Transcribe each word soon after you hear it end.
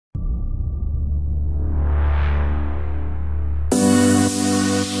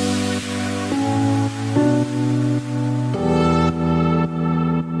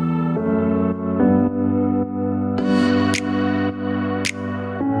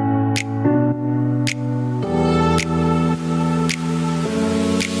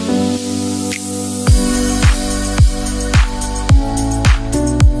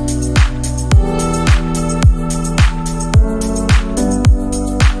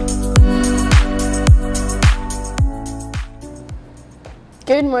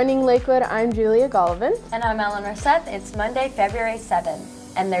Good morning, Lakewood. I'm Julia Golovin. And I'm Ellen Rosseth. It's Monday, February 7th,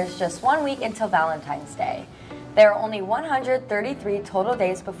 and there's just 1 week until Valentine's Day. There are only 133 total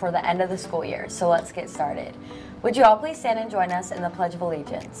days before the end of the school year, so let's get started. Would you all please stand and join us in the Pledge of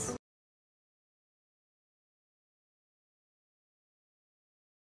Allegiance?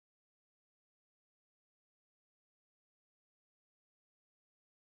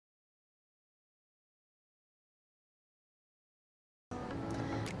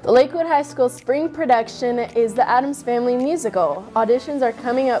 The Lakewood High School spring production is the Addams Family musical. Auditions are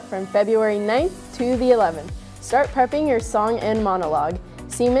coming up from February 9th to the 11th. Start prepping your song and monologue.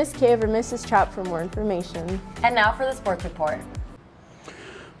 See Miss Cave or Mrs. Trapp for more information. And now for the sports report.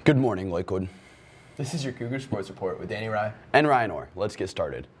 Good morning, Lakewood. This is your Cougar Sports Report with Danny Rye and Ryan Orr. Let's get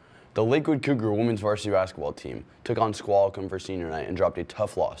started. The Lakewood Cougar women's varsity basketball team took on Squalicum for senior night and dropped a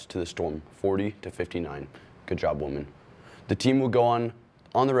tough loss to the Storm, 40-59. Good job, women. The team will go on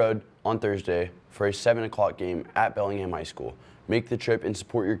the road on Thursday for a 7 o'clock game at Bellingham High School. Make the trip and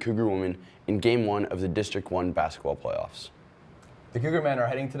support your Cougar women in Game 1 of the District 1 basketball playoffs. The Cougar men are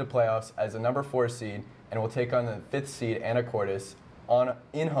heading to the playoffs as the number 4 seed and will take on the 5th seed Anacortes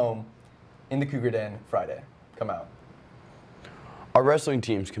in home in the Cougar Den Friday. Come out. Our wrestling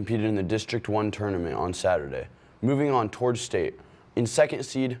teams competed in the District 1 tournament on Saturday. Moving on towards state, in second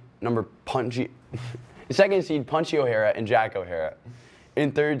seed Punchy O'Hara and Jack O'Hara.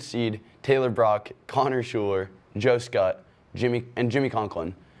 In third seed, Taylor Brock, Connor Schuler, Joe Scott, Jimmy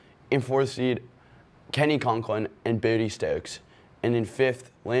Conklin. In fourth seed, Kenny Conklin and Bodie Stokes. And in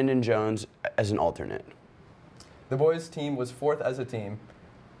fifth, Landon Jones as an alternate. The boys' team was 4th as a team.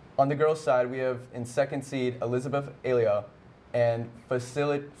 On the girls' side, we have in second seed Elizabeth Alia and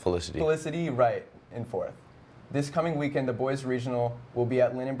Felicity Wright in 4th. This coming weekend, the boys' regional will be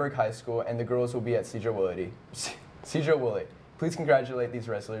at Lindenberg High School and the girls will be at Cedar Woolley. Please congratulate these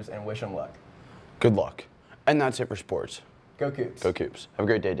wrestlers and wish them luck. Good luck. And that's it for sports. Go Cougs. Go Cougs. Have a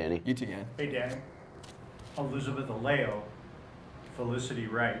great day, Danny. You too, Dan. Hey, Danny. Elizabeth Aleo, Felicity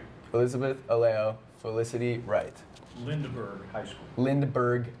Wright. Elizabeth Aleo, Felicity Wright. Lindenberg High School.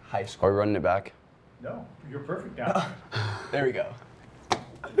 Lindenberg High School. Are we running it back? No, you're perfect now. There we go.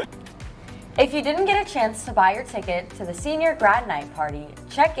 If you didn't get a chance to buy your ticket to the senior grad night party,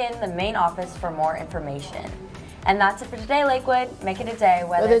 check in the main office for more information. And that's it for today, Lakewood. Make it a day.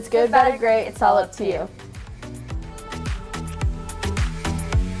 Whether it's good, bad, or great, it's all up to you.